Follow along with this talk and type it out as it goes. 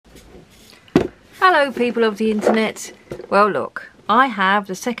Hello people of the internet. Well look, I have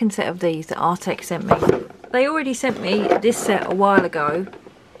the second set of these that Arrtx sent me. They already sent me this set a while ago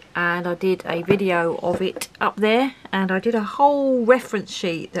and I did a video of it up there, and I did a whole reference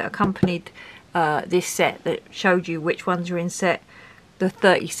sheet that accompanied this set that showed you which ones are in set, the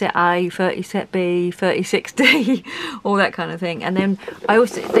 30 set A, 30 set B, 36D, all that kind of thing. And then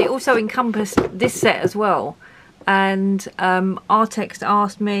they also encompassed this set as well. And Arrtx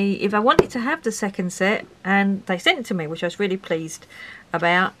asked me if I wanted to have the second set, and they sent it to me, which I was really pleased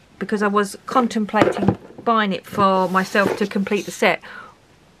about, because I was contemplating buying it for myself to complete the set.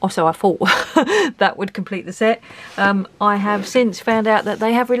 Also, I thought that would complete the set. I have since found out that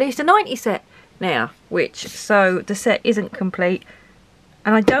they have released a 90 set now, so the set isn't complete.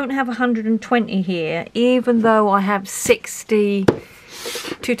 And I don't have 120 here, even though I have 60,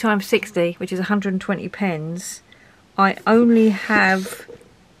 2 times 60, which is 120 pens. I only have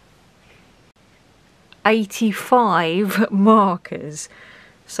 85 markers.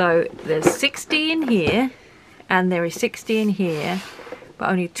 So there's 60 in here and there is 60 in here, but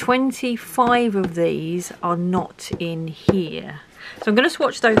only 25 of these are not in here. So I'm going to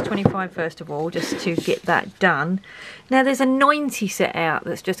swatch those 25 first of all, just to get that done. Now there's a 90 set out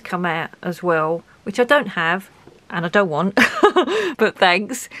that's just come out as well, which I don't have and I don't want, but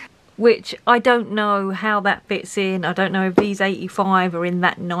thanks. Which I don't know how that fits in. I don't know if these 85 are in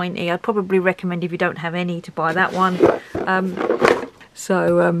that 90. I'd probably recommend, if you don't have any, to buy that one.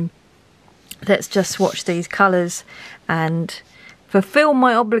 Let's just swatch these colours and fulfil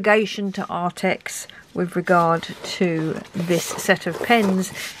my obligation to Arrtx with regard to this set of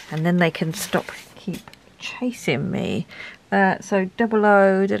pens, and then they can keep chasing me. So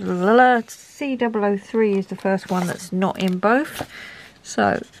 00, C003 is the first one that's not in both.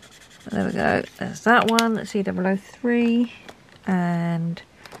 So there we go, there's that one, C003 and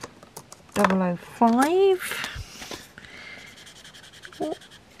 005.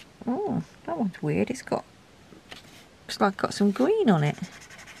 Oh, that one's weird, it's like got some green on it.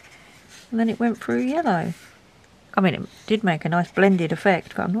 And then it went through yellow. I mean, it did make a nice blended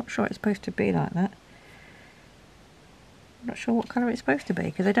effect, but I'm not sure it's supposed to be like that. I'm not sure what colour it's supposed to be,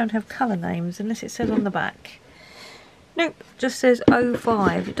 because they don't have colour names unless it says on the back. Nope, just says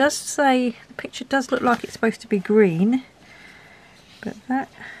 05. It does say, the picture does look like it's supposed to be green, but that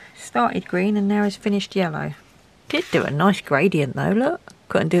started green and now is finished yellow. Did do a nice gradient though, look.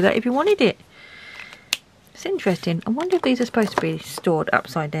 Couldn't do that if you wanted it. It's interesting. I wonder if these are supposed to be stored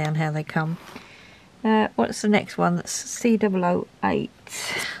upside down, how they come. What's the next one? That's C008.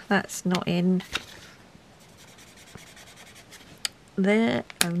 That's not in there.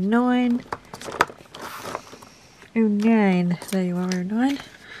 09. 09, there you are, 09.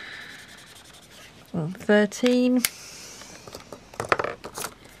 13.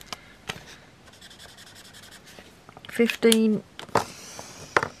 15.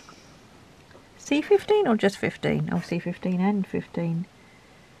 C15 or just 15? Oh, C15 and 15.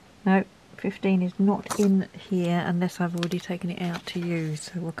 No, 15 is not in here unless I've already taken it out to use.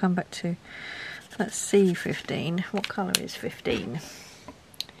 So we'll come back to, that's C15. What colour is 15?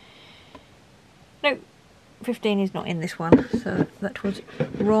 Nope. 15 is not in this one, so that was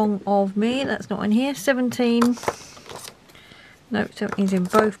wrong of me. That's not in here. 17. No, 17 is in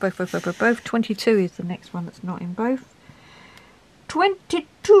both. 22 is the next one that's not in both.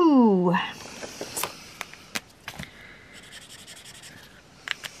 22.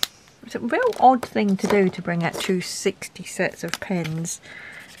 It's a real odd thing to do, to bring out 260 sets of pens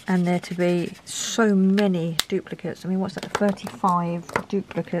and there to be so many duplicates. I mean, what's that? 35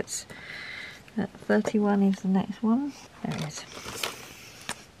 duplicates. 31 is the next one. There it is.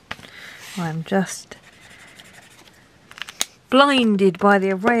 I'm just blinded by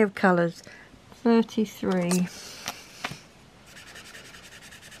the array of colours. 33.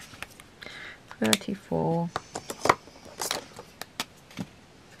 34.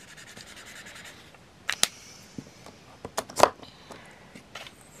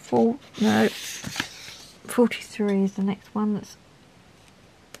 43 is the next one that's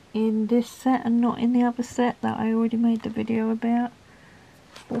in this set and not in the other set that I already made the video about.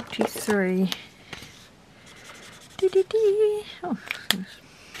 43. Oh,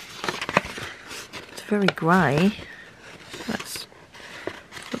 it's very grey. That's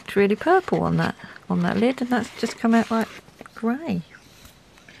looked really purple on that lid, and that's just come out like grey.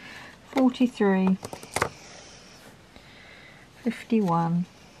 43. 51.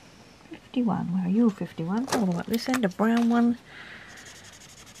 51. Where are you? 51. All the way up this end, a brown one.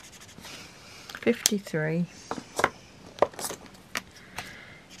 53.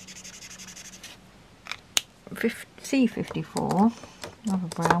 C54, another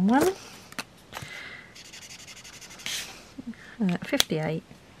brown one. 58.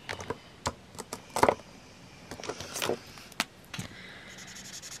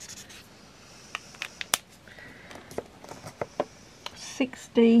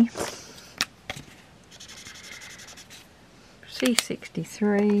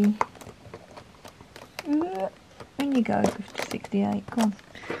 C63. In you go, 68. Come on.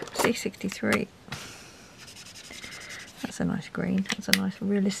 C63. That's a nice green. That's a nice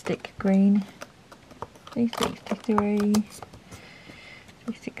realistic green. C63.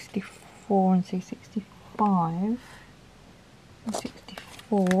 C64 and C65.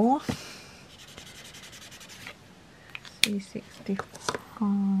 C64.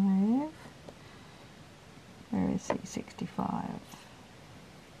 C65. Where is C65?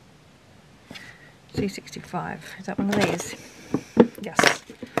 C65. Is that one of these? Yes.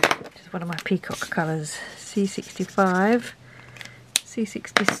 This is one of my peacock colours. C65.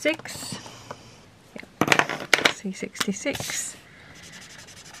 C66. Yep. C66.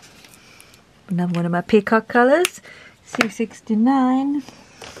 Another one of my peacock colours. C69.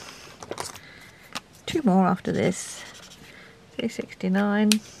 Two more after this.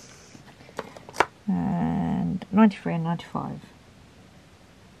 C69. And 93 and 95.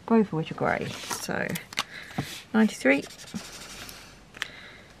 Both of which are grey. So 93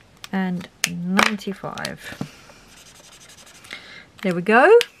 and 95. There we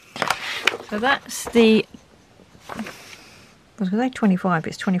go. So that's the, I was going to say 25,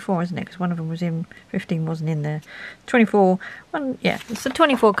 it's 24 isn't it, because one of them was in, 15 wasn't in there. 24, yeah, it's the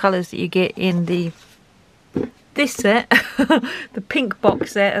 24 colours that you get in the this set, the pink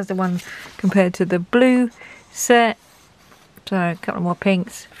box set as the one compared to the blue set. So a couple of more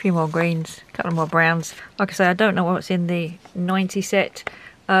pinks, a few more greens, a couple of more browns. Like I say, I don't know what's in the 90 set.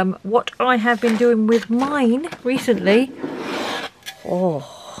 What I have been doing with mine recently,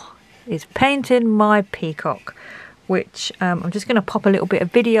 is painting my peacock, which I'm just going to pop a little bit of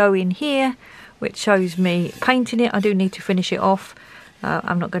video in here which shows me painting it. I do need to finish it off.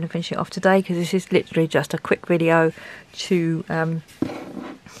 I'm not going to finish it off today because this is literally just a quick video to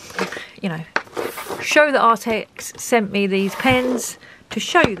you know, show that Arrtx sent me these pens to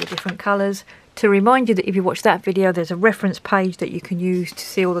show you the different colours, to remind you that if you watch that video there's a reference page that you can use to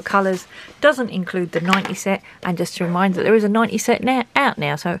see all the colours. Doesn't include the 90 set, and just to remind that there is a 90 set out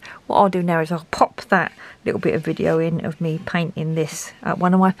now. So what I'll do now is I'll pop that little bit of video in of me painting this at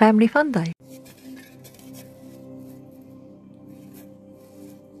one of my family fun days.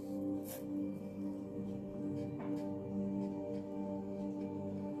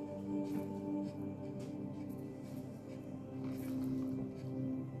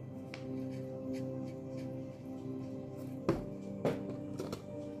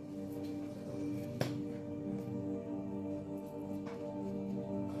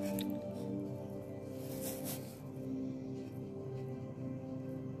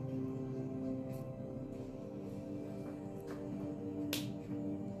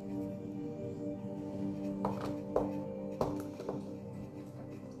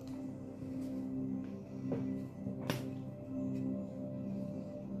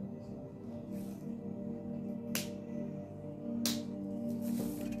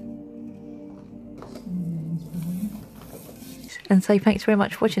 And say thanks very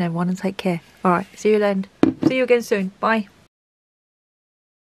much for watching everyone, and take care. Alright, see you then. See you again soon. Bye.